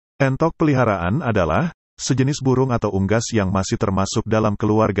Entok peliharaan adalah sejenis burung atau unggas yang masih termasuk dalam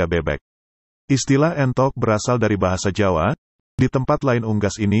keluarga bebek. Istilah entok berasal dari bahasa Jawa. Di tempat lain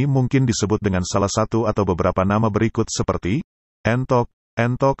unggas ini mungkin disebut dengan salah satu atau beberapa nama berikut seperti entok,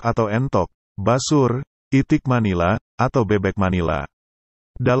 entok atau entok, basur, itik Manila, atau bebek Manila.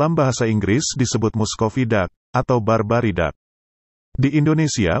 Dalam bahasa Inggris disebut Muscovy duck atau Barbary duck. Di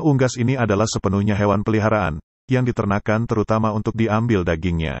Indonesia, unggas ini adalah sepenuhnya hewan peliharaan yang diternakan terutama untuk diambil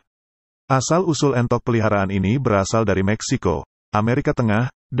dagingnya. Asal-usul entok peliharaan ini berasal dari Meksiko, Amerika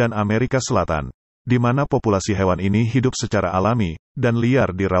Tengah, dan Amerika Selatan, di mana populasi hewan ini hidup secara alami dan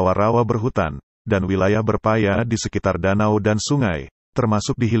liar di rawa-rawa berhutan dan wilayah berpaya di sekitar danau dan sungai,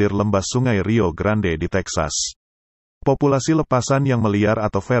 termasuk di hilir lembah Sungai Rio Grande di Texas. Populasi lepasan yang meliar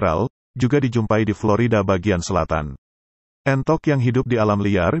atau feral juga dijumpai di Florida bagian selatan. Entok yang hidup di alam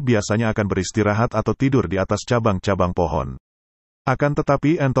liar biasanya akan beristirahat atau tidur di atas cabang-cabang pohon. Akan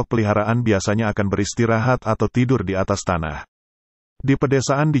tetapi entok peliharaan biasanya akan beristirahat atau tidur di atas tanah. Di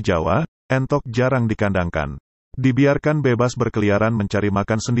pedesaan di Jawa, entok jarang dikandangkan. Dibiarkan bebas berkeliaran mencari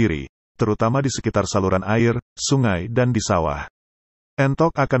makan sendiri, terutama di sekitar saluran air, sungai, dan di sawah.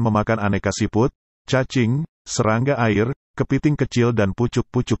 Entok akan memakan aneka siput, cacing, serangga air, kepiting kecil dan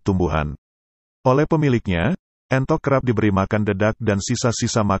pucuk-pucuk tumbuhan. Oleh pemiliknya, entok kerap diberi makan dedak dan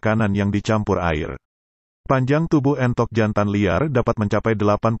sisa-sisa makanan yang dicampur air. Panjang tubuh entok jantan liar dapat mencapai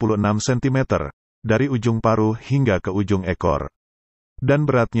 86 cm, dari ujung paruh hingga ke ujung ekor. Dan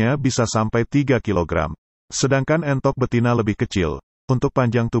beratnya bisa sampai 3 kg. Sedangkan entok betina lebih kecil, untuk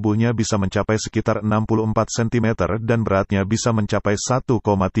panjang tubuhnya bisa mencapai sekitar 64 cm dan beratnya bisa mencapai 1,3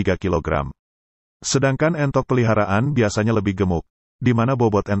 kg. Sedangkan entok peliharaan biasanya lebih gemuk, di mana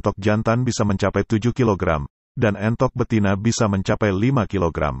bobot entok jantan bisa mencapai 7 kg, dan entok betina bisa mencapai 5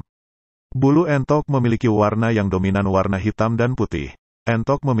 kg. Bulu entok memiliki warna yang dominan warna hitam dan putih.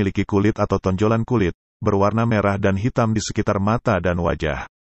 Entok memiliki kulit atau tonjolan kulit, berwarna merah dan hitam di sekitar mata dan wajah.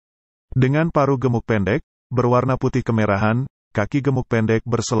 Dengan paruh gemuk pendek, berwarna putih kemerahan, kaki gemuk pendek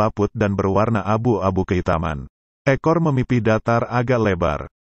berselaput dan berwarna abu-abu kehitaman. Ekor memipih datar agak lebar.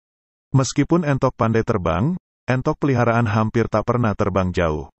 Meskipun entok pandai terbang, entok peliharaan hampir tak pernah terbang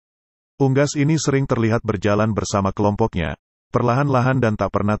jauh. Unggas ini sering terlihat berjalan bersama kelompoknya, perlahan-lahan dan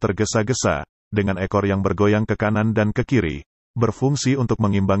tak pernah tergesa-gesa, dengan ekor yang bergoyang ke kanan dan ke kiri, berfungsi untuk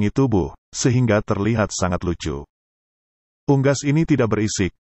mengimbangi tubuh, sehingga terlihat sangat lucu. Unggas ini tidak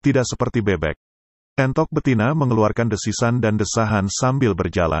berisik, tidak seperti bebek. Entok betina mengeluarkan desisan dan desahan sambil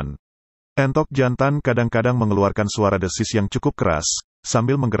berjalan. Entok jantan kadang-kadang mengeluarkan suara desis yang cukup keras,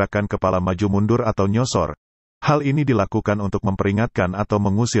 sambil menggerakkan kepala maju mundur atau nyosor. Hal ini dilakukan untuk memperingatkan atau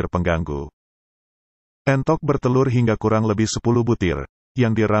mengusir pengganggu. Entok bertelur hingga kurang lebih 10 butir,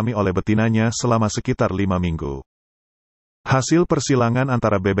 yang dirami oleh betinanya selama sekitar 5 minggu. Hasil persilangan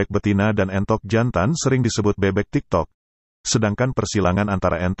antara bebek betina dan entok jantan sering disebut bebek TikTok, sedangkan persilangan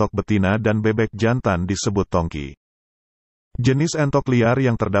antara entok betina dan bebek jantan disebut tongki. Jenis entok liar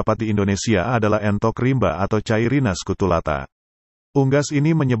yang terdapat di Indonesia adalah entok rimba atau Cairina scutulata. Unggas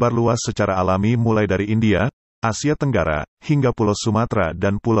ini menyebar luas secara alami mulai dari India, Asia Tenggara, hingga Pulau Sumatera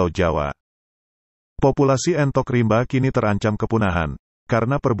dan Pulau Jawa. Populasi entok rimba kini terancam kepunahan,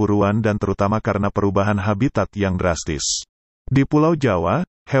 karena perburuan dan terutama karena perubahan habitat yang drastis. Di Pulau Jawa,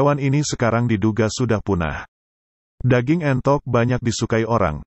 hewan ini sekarang diduga sudah punah. Daging entok banyak disukai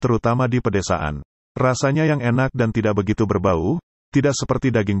orang, terutama di pedesaan. Rasanya yang enak dan tidak begitu berbau, tidak seperti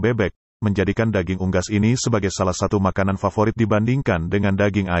daging bebek, menjadikan daging unggas ini sebagai salah satu makanan favorit dibandingkan dengan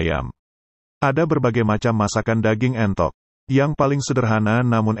daging ayam. Ada berbagai macam masakan daging entok. Yang paling sederhana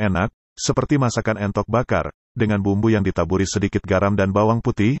namun enak, seperti masakan entok bakar, dengan bumbu yang ditaburi sedikit garam dan bawang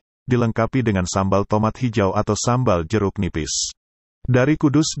putih, dilengkapi dengan sambal tomat hijau atau sambal jeruk nipis. Dari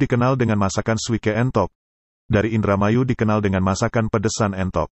Kudus dikenal dengan masakan suike entok. Dari Indramayu dikenal dengan masakan pedesan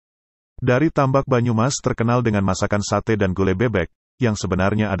entok. Dari Tambak Banyumas terkenal dengan masakan sate dan gulai bebek, yang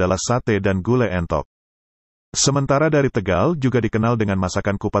sebenarnya adalah sate dan gulai entok. Sementara dari Tegal juga dikenal dengan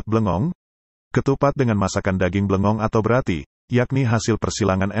masakan kupat blengong, ketupat dengan masakan daging blengong atau berati, yakni hasil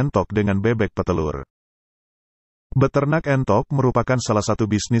persilangan entok dengan bebek petelur. Beternak entok merupakan salah satu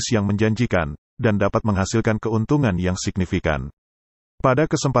bisnis yang menjanjikan, dan dapat menghasilkan keuntungan yang signifikan. Pada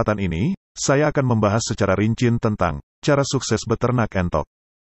kesempatan ini, saya akan membahas secara rinci tentang cara sukses beternak entok.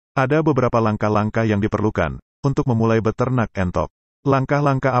 Ada beberapa langkah-langkah yang diperlukan untuk memulai beternak entok.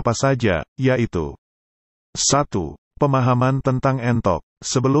 Langkah-langkah apa saja, yaitu 1. Pemahaman tentang entok.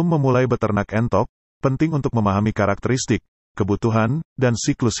 Sebelum memulai beternak entok, penting untuk memahami karakteristik, kebutuhan, dan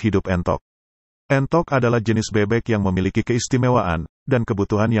siklus hidup entok. Entok adalah jenis bebek yang memiliki keistimewaan dan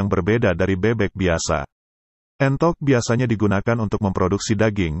kebutuhan yang berbeda dari bebek biasa. Entok biasanya digunakan untuk memproduksi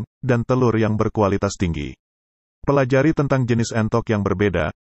daging dan telur yang berkualitas tinggi. Pelajari tentang jenis entok yang berbeda,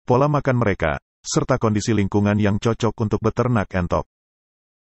 pola makan mereka, serta kondisi lingkungan yang cocok untuk beternak entok.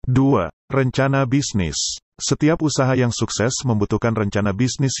 2. Rencana bisnis. Setiap usaha yang sukses membutuhkan rencana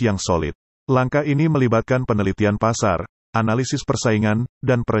bisnis yang solid. Langkah ini melibatkan penelitian pasar, analisis persaingan,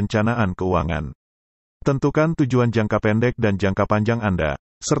 dan perencanaan keuangan. Tentukan tujuan jangka pendek dan jangka panjang Anda,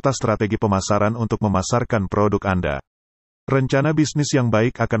 serta strategi pemasaran untuk memasarkan produk Anda. Rencana bisnis yang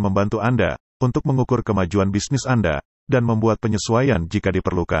baik akan membantu Anda untuk mengukur kemajuan bisnis Anda dan membuat penyesuaian jika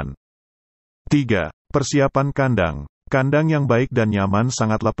diperlukan. 3. Persiapan kandang. Kandang yang baik dan nyaman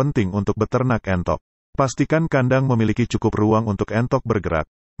sangatlah penting untuk beternak entok. Pastikan kandang memiliki cukup ruang untuk entok bergerak,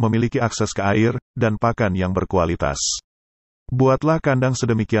 memiliki akses ke air, dan pakan yang berkualitas. Buatlah kandang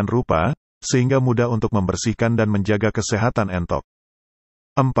sedemikian rupa, sehingga mudah untuk membersihkan dan menjaga kesehatan entok.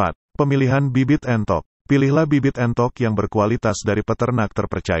 4. Pemilihan bibit entok. Pilihlah bibit entok yang berkualitas dari peternak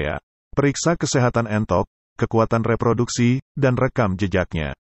terpercaya. Periksa kesehatan entok, kekuatan reproduksi, dan rekam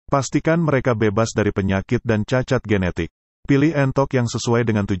jejaknya. Pastikan mereka bebas dari penyakit dan cacat genetik. Pilih entok yang sesuai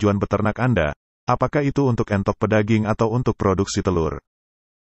dengan tujuan beternak Anda, apakah itu untuk entok pedaging atau untuk produksi telur.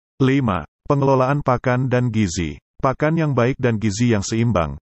 5. Pengelolaan pakan dan gizi. Pakan yang baik dan gizi yang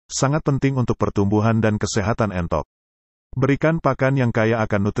seimbang sangat penting untuk pertumbuhan dan kesehatan entok. Berikan pakan yang kaya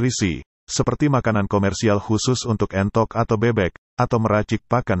akan nutrisi, seperti makanan komersial khusus untuk entok atau bebek, atau meracik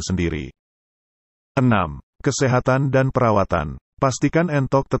pakan sendiri. 6. Kesehatan dan perawatan. Pastikan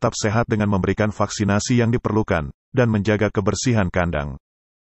entok tetap sehat dengan memberikan vaksinasi yang diperlukan, dan menjaga kebersihan kandang.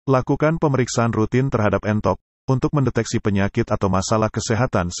 Lakukan pemeriksaan rutin terhadap entok, untuk mendeteksi penyakit atau masalah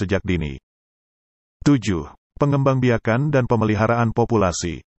kesehatan sejak dini. 7. Pengembangbiakan dan pemeliharaan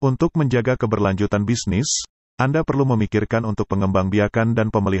populasi. Untuk menjaga keberlanjutan bisnis, Anda perlu memikirkan untuk pengembangbiakan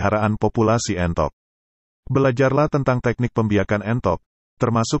dan pemeliharaan populasi entok. Belajarlah tentang teknik pembiakan entok,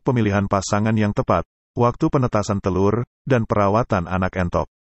 termasuk pemilihan pasangan yang tepat, waktu penetasan telur, dan perawatan anak entok.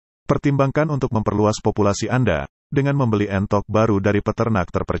 Pertimbangkan untuk memperluas populasi Anda, dengan membeli entok baru dari peternak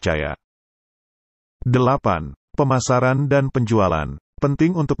terpercaya. 8. Pemasaran dan penjualan.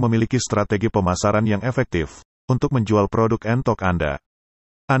 Penting untuk memiliki strategi pemasaran yang efektif, untuk menjual produk entok Anda.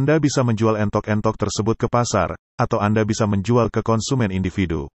 Anda bisa menjual entok-entok tersebut ke pasar, atau Anda bisa menjual ke konsumen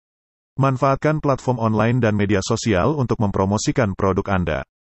individu. Manfaatkan platform online dan media sosial untuk mempromosikan produk Anda.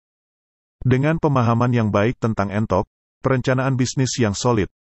 Dengan pemahaman yang baik tentang entok, perencanaan bisnis yang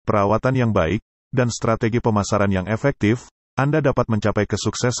solid, perawatan yang baik, dan strategi pemasaran yang efektif, Anda dapat mencapai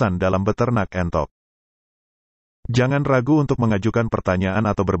kesuksesan dalam beternak entok. Jangan ragu untuk mengajukan pertanyaan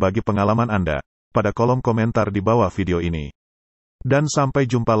atau berbagi pengalaman Anda pada kolom komentar di bawah video ini. Dan sampai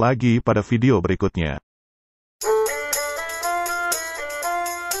jumpa lagi pada video berikutnya.